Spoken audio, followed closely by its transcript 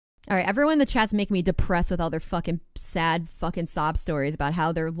All right, everyone in the chat's making me depressed with all their fucking sad fucking sob stories about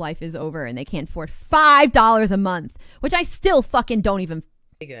how their life is over and they can't afford $5 a month, which I still fucking don't even.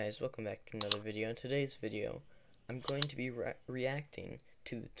 Hey guys, welcome back to another video. In today's video, I'm going to be reacting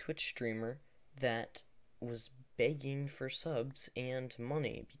to the Twitch streamer that was begging for subs and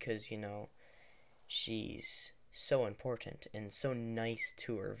money because, you know, she's so important and so nice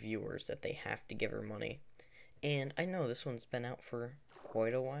to her viewers that they have to give her money. And I know this one's been out for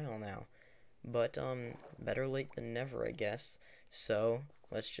quite a while now, but better late than never, I guess. So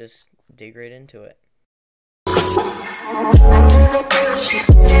let's just dig right into it. All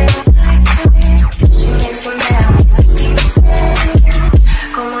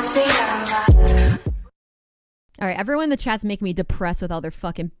right, everyone in the chat's making me depressed with all their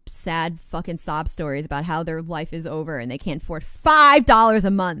fucking sad fucking sob stories about how their life is over and they can't afford $5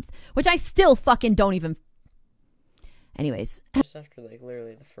 a month, which I still fucking don't even. Anyways. Just after, like,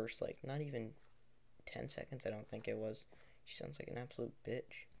 literally the first, like, not even 10 seconds, I don't think it was. She sounds like an absolute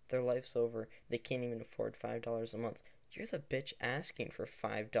bitch. Their life's over. They can't even afford $5 a month. You're the bitch asking for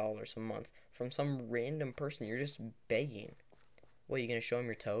 $5 a month from some random person. You're just begging. What, you gonna show them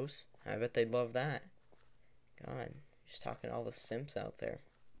your toes? I bet they'd love that. God, just talking to all the simps out there.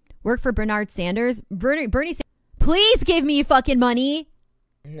 Work for Bernard Sanders? Bernie Sanders, please give me fucking money.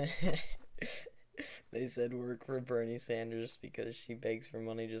 They said work for Bernie Sanders because she begs for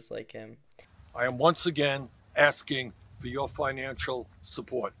money just like him. I am once again asking for your financial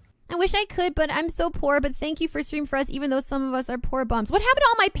support. I wish I could, but I'm so poor. But thank you for streaming for us, even though some of us are poor bums. What happened to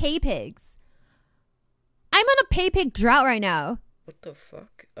all my pay pigs? I'm on a pay pig drought right now. What the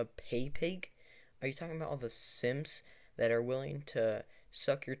fuck? A pay pig? Are you talking about all the simps that are willing to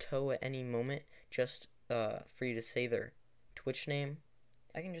suck your toe at any moment just for you to say their Twitch name?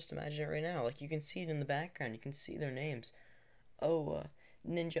 I can just imagine it right now. Like, you can see it in the background. You can see their names. Oh,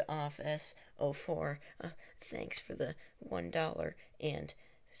 Ninja Off S04. Thanks for the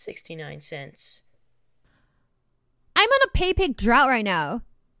 $1.69. I'm on a pay pig drought right now.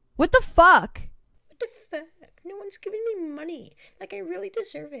 What the fuck? What the fuck? No one's giving me money. Like, I really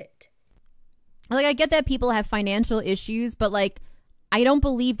deserve it. Like, I get that people have financial issues, but, like, I don't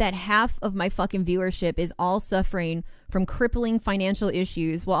believe that half of my fucking viewership is all suffering from crippling financial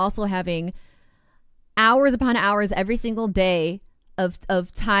issues while also having hours upon hours every single day of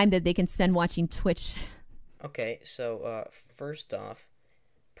time that they can spend watching Twitch. Okay, so first off,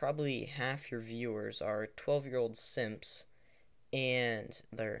 probably half your viewers are 12-year-old simps, and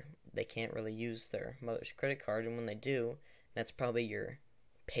they can't really use their mother's credit card, and when they do, that's probably your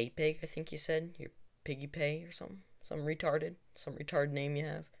pay pig, I think you said, your piggy pay or something. Some retarded name you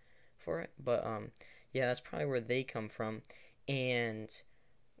have for it. But, yeah, that's probably where they come from. And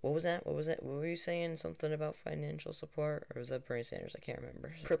what was that? What were you saying? Something about financial support? Or was that Bernie Sanders? I can't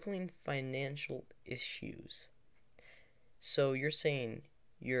remember. Crippling financial issues. So you're saying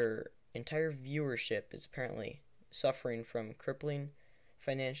your entire viewership is apparently suffering from crippling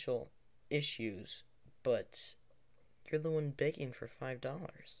financial issues, but you're the one begging for $5.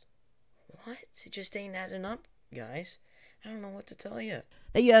 What? It just ain't adding up, guys. I don't know what to tell you.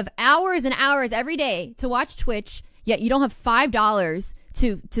 That you have hours and hours every day to watch Twitch, yet you don't have $5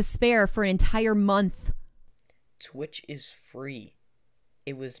 to spare for an entire month. Twitch is free.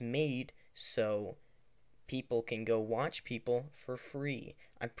 It was made so people can go watch people for free.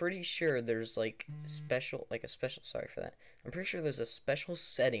 I'm pretty sure there's like sorry for that. I'm pretty sure there's a special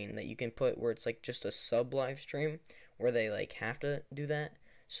setting that you can put where it's like just a sub live stream where they like have to do that.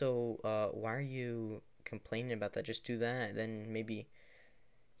 So why are you complaining about that? Just do that, then maybe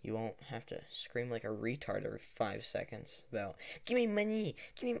you won't have to scream like a retard every 5 seconds about give me money,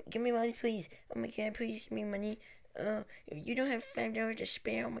 give me money, please. Oh my god, please give me money. You don't have $5 to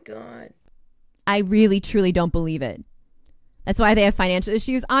spare. Oh my god. I really truly don't believe it. That's why they have financial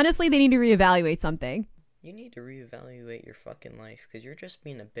issues. Honestly, they need to reevaluate something. You need to reevaluate your fucking life because you're just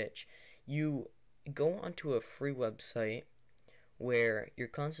being a bitch. You go onto a free website where you're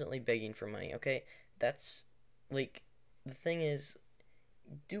constantly begging for money, okay? That's, like, the thing is,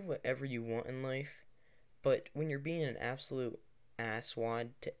 do whatever you want in life, but when you're being an absolute asswad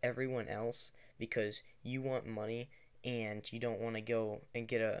to everyone else because you want money and you don't want to go and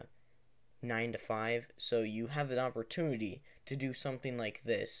get a 9 to 5, so you have an opportunity to do something like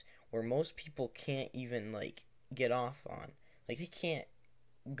this where most people can't even, like, get off on. Like, they can't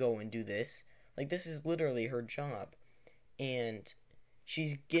go and do this. Like, this is literally her job. And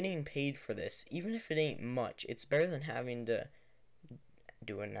she's getting paid for this. Even if it ain't much, it's better than having to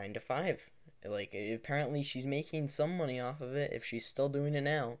do a 9 to 5. Like, apparently she's making some money off of it if she's still doing it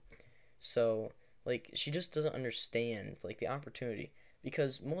now. So, like, she just doesn't understand, like, the opportunity.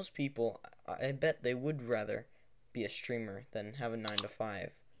 Because most people, I bet they would rather be a streamer than have a 9 to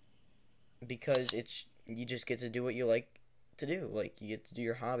 5. Because you just get to do what you like to do. Like, you get to do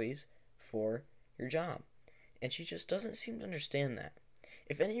your hobbies for your job. And she just doesn't seem to understand that.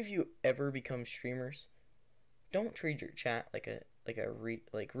 If any of you ever become streamers, don't treat your chat like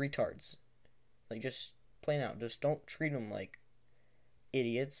retards. Like, just plain out, just don't treat them like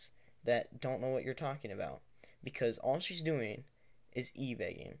idiots that don't know what you're talking about. Because all she's doing is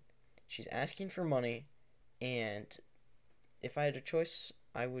e-begging. She's asking for money, and if I had a choice,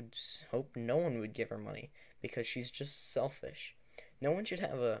 I would hope no one would give her money, because she's just selfish. No one should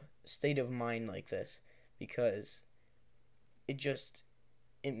have a state of mind like this, because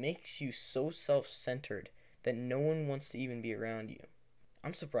it makes you so self-centered that no one wants to even be around you.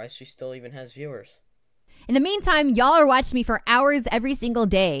 I'm surprised she still even has viewers. In the meantime, y'all are watching me for hours every single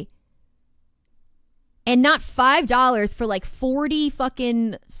day. And not $5 for like 50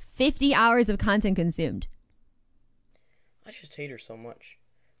 hours of content consumed. I just hate her so much.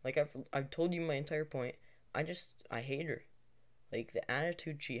 Like, I've told you my entire point. I hate her. Like, the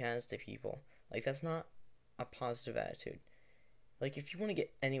attitude she has to people. Like, that's not a positive attitude. Like, if you want to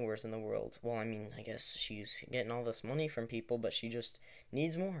get anywhere in the world, well, I mean, I guess she's getting all this money from people, but she just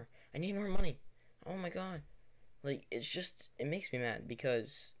needs more. I need more money. Oh my god. Like, it makes me mad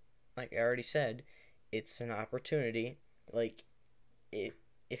because, like I already said, it's an opportunity. Like,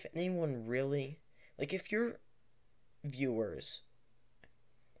 if anyone really, like, if your viewers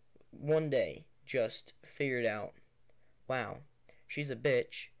one day just figured out, wow, she's a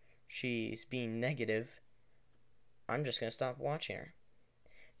bitch, she's being negative, I'm just going to stop watching her.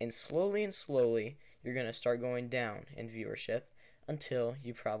 And slowly, you're going to start going down in viewership until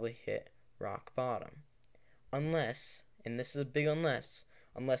you probably hit rock bottom. Unless, and this is a big unless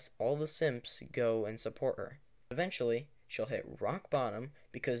all the simps go and support her. Eventually, she'll hit rock bottom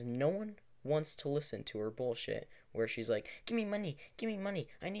because no one wants to listen to her bullshit where she's like, give me money,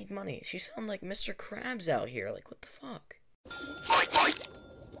 I need money. She sounds like Mr. Krabs out here. Like, what the fuck?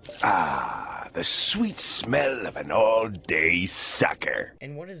 Ah, the sweet smell of an all-day sucker.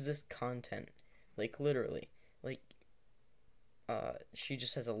 And what is this content? Like, literally. Like, she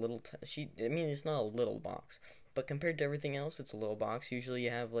just has a little, I mean, it's not a little box, but compared to everything else, it's a little box. Usually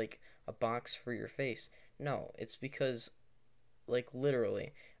you have, like, a box for your face. No, it's because, like,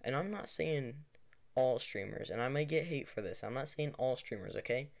 literally, and I'm not saying all streamers, and I might get hate for this. I'm not saying all streamers,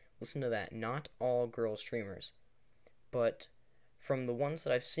 okay? Listen to that. Not all girl streamers. But from the ones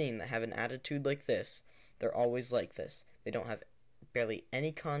that I've seen that have an attitude like this, they're always like this. They don't have barely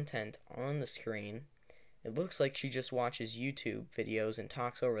any content on the screen. It looks like she just watches YouTube videos and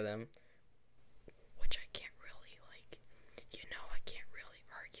talks over them, which I can't really, like, I can't really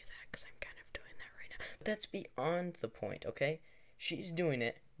argue that because I'm kind of doing that right now. But that's beyond the point, okay? She's doing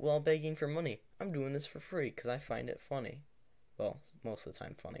it while begging for money. I'm doing this for free because I find it funny. Well, most of the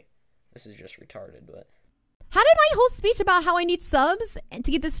time funny. This is just retarded, but... How did my whole speech about how I need subs and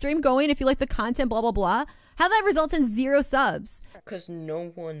to get the stream going if you like the content, blah, blah, blah, how that results in 0 subs? Because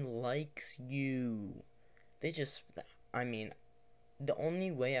no one likes you. They just... I mean, the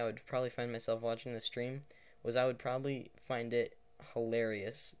only way I would probably find myself watching this stream was I would probably find it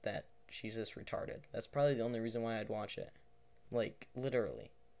hilarious that she's this retarded. That's probably the only reason why I'd watch it. Like,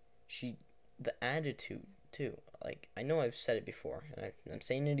 literally. The attitude, too. Like, I know I've said it before, and I'm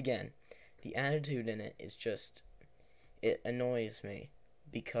saying it again. The attitude in it is just, it annoys me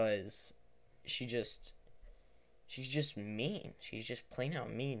because she's just mean. She's just plain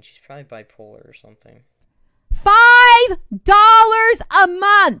out mean. She's probably bipolar or something. $5 a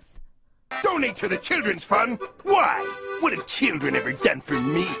month. Donate to the children's fund. Why? What have children ever done for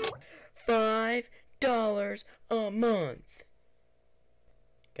me? $5 a month.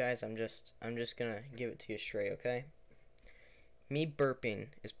 Guys, I'm just gonna give it to you straight, okay? Me burping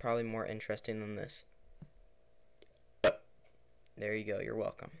is probably more interesting than this. There you go, you're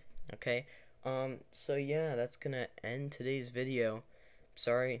welcome. Okay? So yeah, that's gonna end today's video.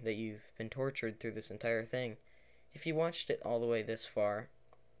 Sorry that you've been tortured through this entire thing. If you watched it all the way this far,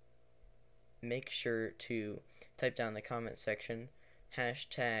 make sure to type down in the comment section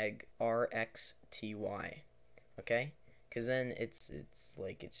hashtag RXTY. Okay? Because then it's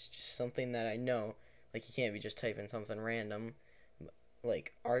just something that I know. Like, you can't be just typing something random.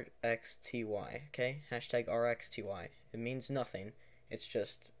 Like, RXTY, okay? Hashtag RXTY. It means nothing. It's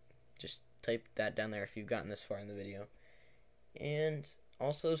just type that down there if you've gotten this far in the video. And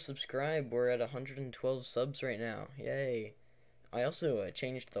also subscribe. We're at 112 subs right now. Yay. I also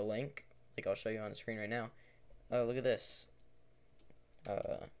changed the link. Like, I'll show you on the screen right now. Look at this.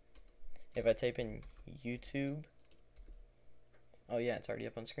 If I type in YouTube, Oh yeah, it's already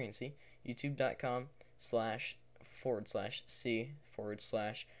up on screen. See,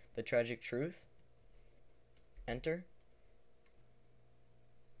 youtube.com//c/the tragic truth. Enter.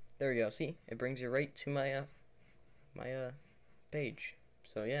 There we go. See, it brings you right to my page.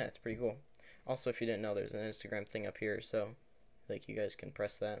 So yeah, it's pretty cool. Also, if you didn't know, there's an Instagram thing up here, so like you guys can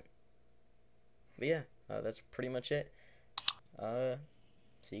press that. But yeah, that's pretty much it.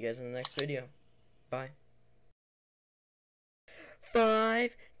 See you guys in the next video. Bye.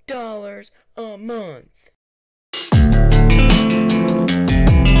 $5 a month.